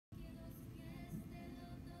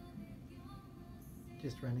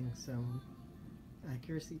Just running some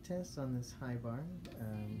accuracy tests on this Hibar.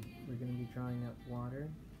 We're going to be drawing up water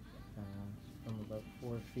from about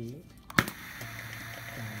 4 feet.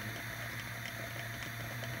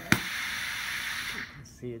 You can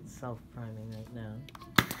see it's self-priming right now.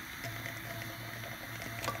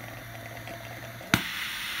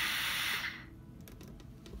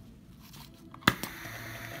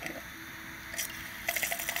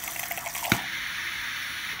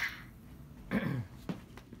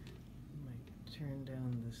 Turn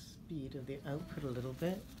down the speed of the output a little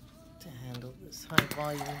bit to handle this high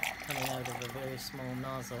volume coming out of a very small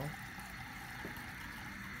nozzle.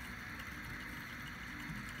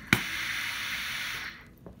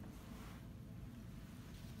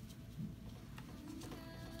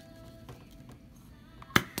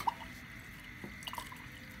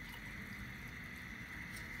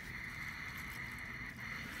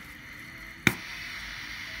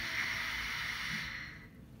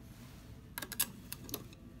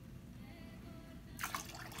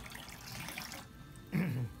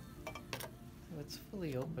 It's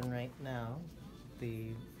fully open right now.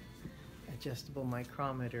 The adjustable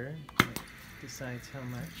micrometer decides how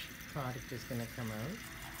much product is going to come out.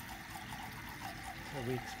 So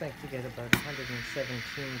we expect to get about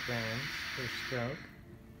 117 grams per stroke.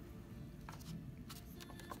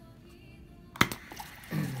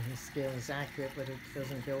 The scale is accurate, but it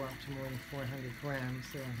doesn't go up to more than 400 grams,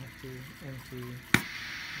 so I have to empty a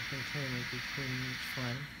container between each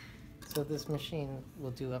one. So this machine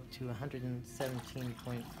will do up to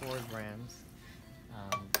 117.4 grams.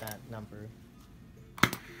 That number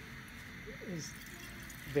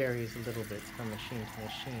varies a little bit from machine to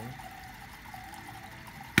machine,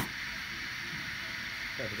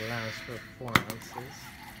 but it allows for 4 ounces.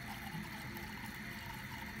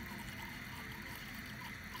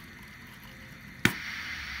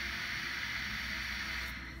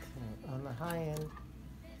 So on the high end,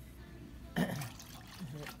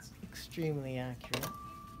 it's extremely accurate.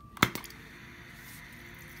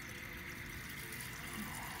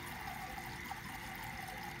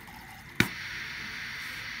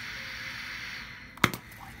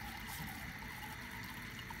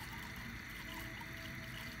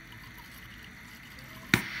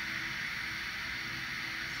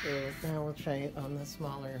 So now we'll try it on the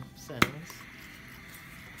smaller settings.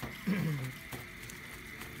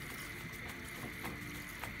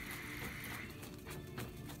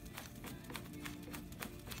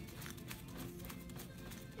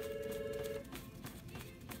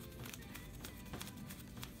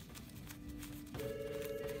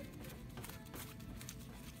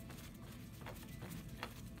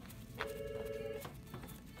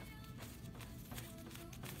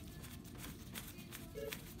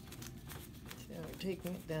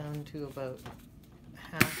 Taking it down to about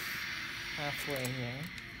halfway here.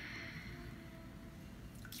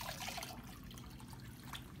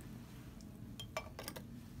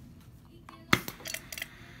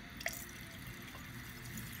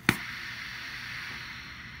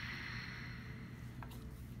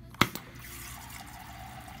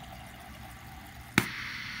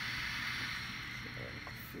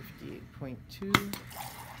 So 58.2.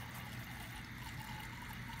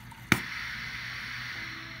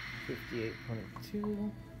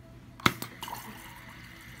 58.2,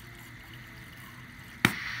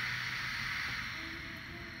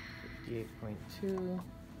 58.2,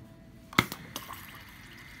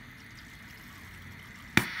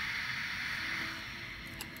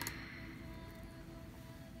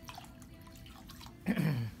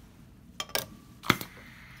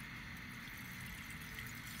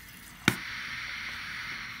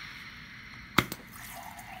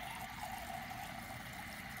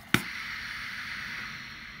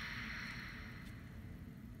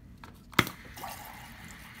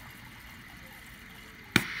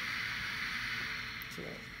 So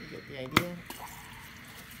you get the idea.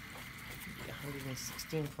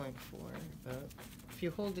 116.4, but if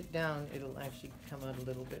you hold it down, it'll actually come out a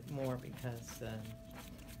little bit more because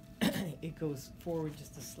it goes forward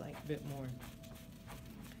just a slight bit more.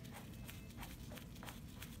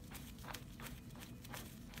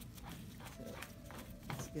 So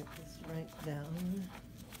let's get this right down.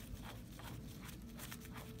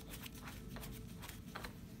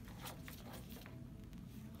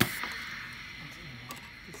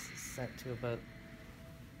 Set to about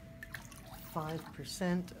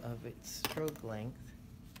 5% of its stroke length.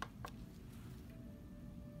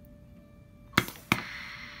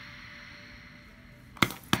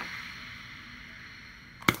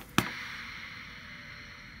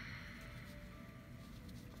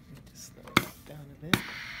 Just slow it down a bit.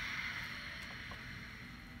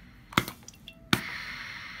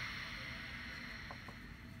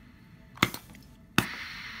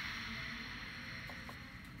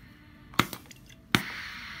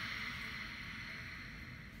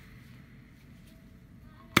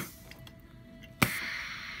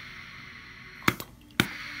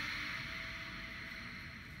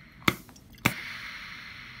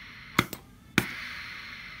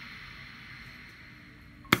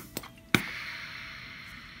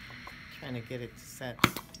 trying to get it to set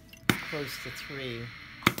close to 3,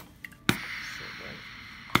 so that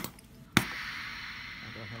I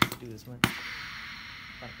don't have to do as much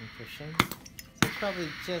button pushing. So it's probably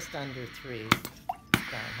just under 3 if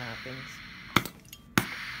that happens.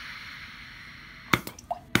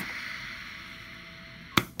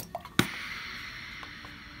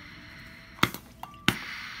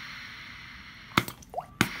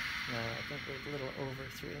 No, I think we're a little over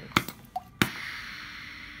 3.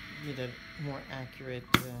 Need a more accurate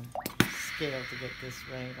scale to get this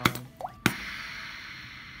right on.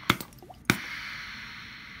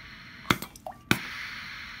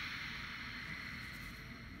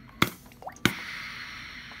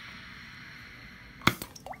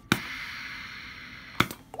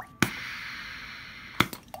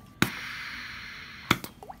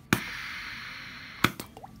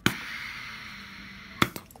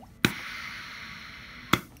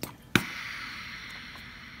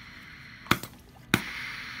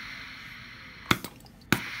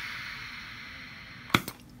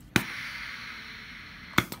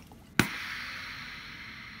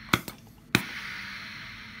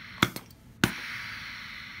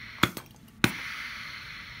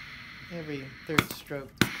 Every third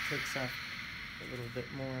stroke takes up a little bit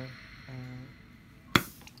more.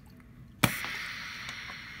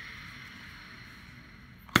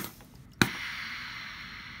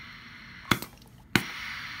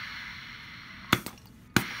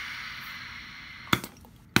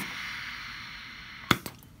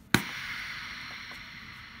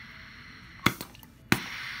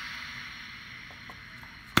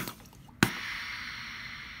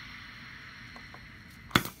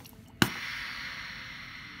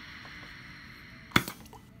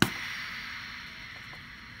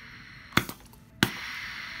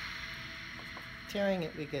 Tearing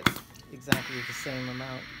it, we get exactly the same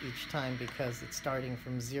amount each time because it's starting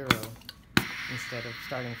from 0 instead of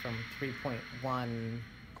starting from 3.15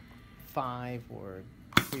 or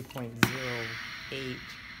 3.08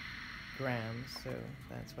 grams, so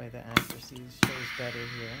that's why the accuracy shows better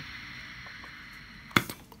here.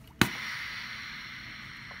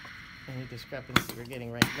 Any discrepancy we're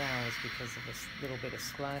getting right now is because of a little bit of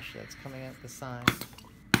splash that's coming out the side.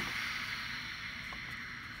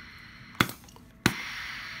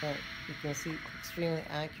 But you can see extremely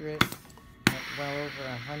accurate at well over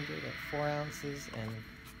 100 at 4 ounces and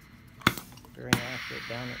very accurate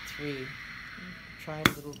down at 3. Try a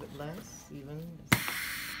little bit less even.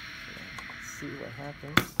 See what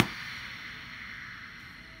happens.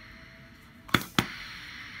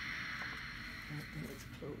 It's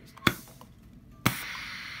closed.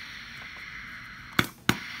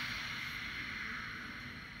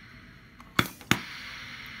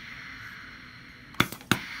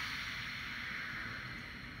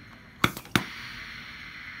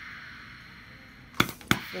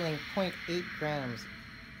 Feeling 0.8 grams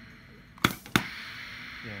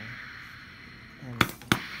here, and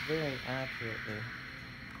very accurately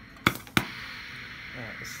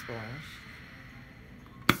at the splash.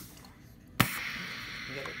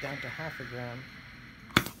 Get it down to half a gram.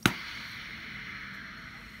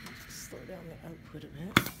 Just slow down the output a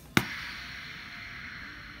bit.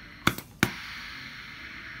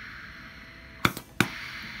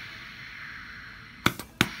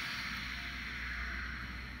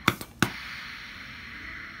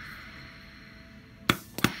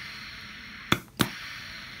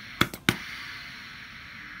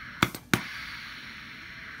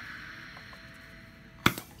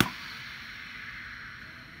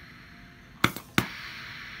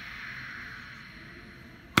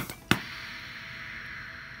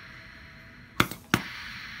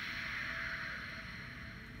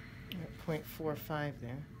 At 0.45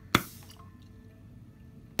 there.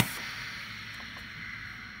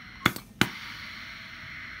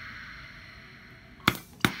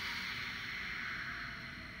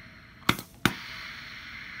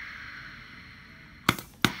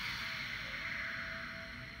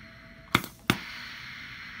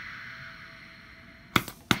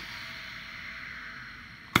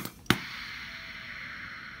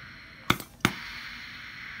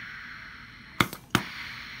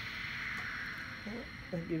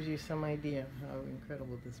 That gives you some idea of how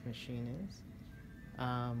incredible this machine is.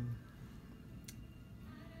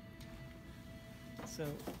 So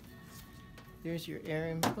there's your air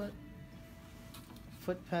input,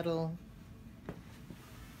 foot pedal,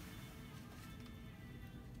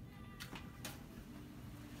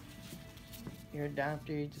 your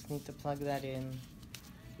adapter, you just need to plug that in.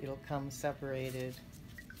 It'll come separated.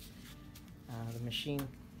 The machine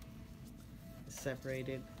is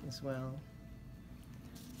separated as well.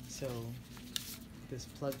 So this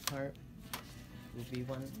plug part will be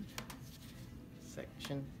one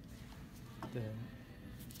section. The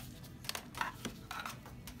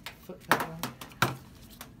foot pedal,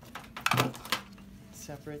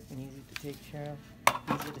 separate and easy to take care of.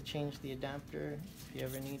 Easy to change the adapter if you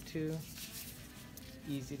ever need to.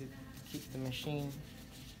 Easy to keep the machine,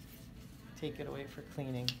 take it away for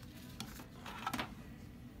cleaning.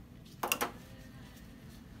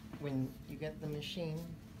 When you get the machine,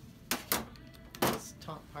 this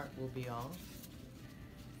top part will be off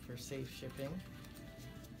for safe shipping.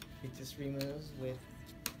 It just removes with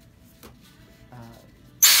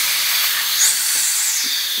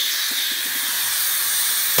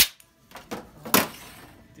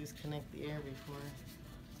disconnect the air before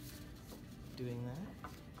doing that.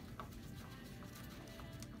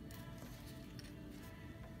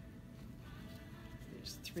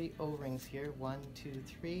 There's 3 O-rings here, 1, 2,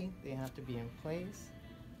 3. They have to be in place.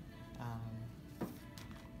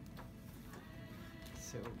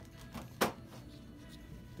 So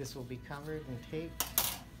this will be covered and taped.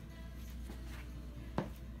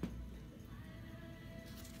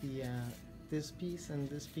 This piece and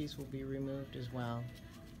this piece will be removed as well,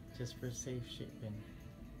 just for safe shipping.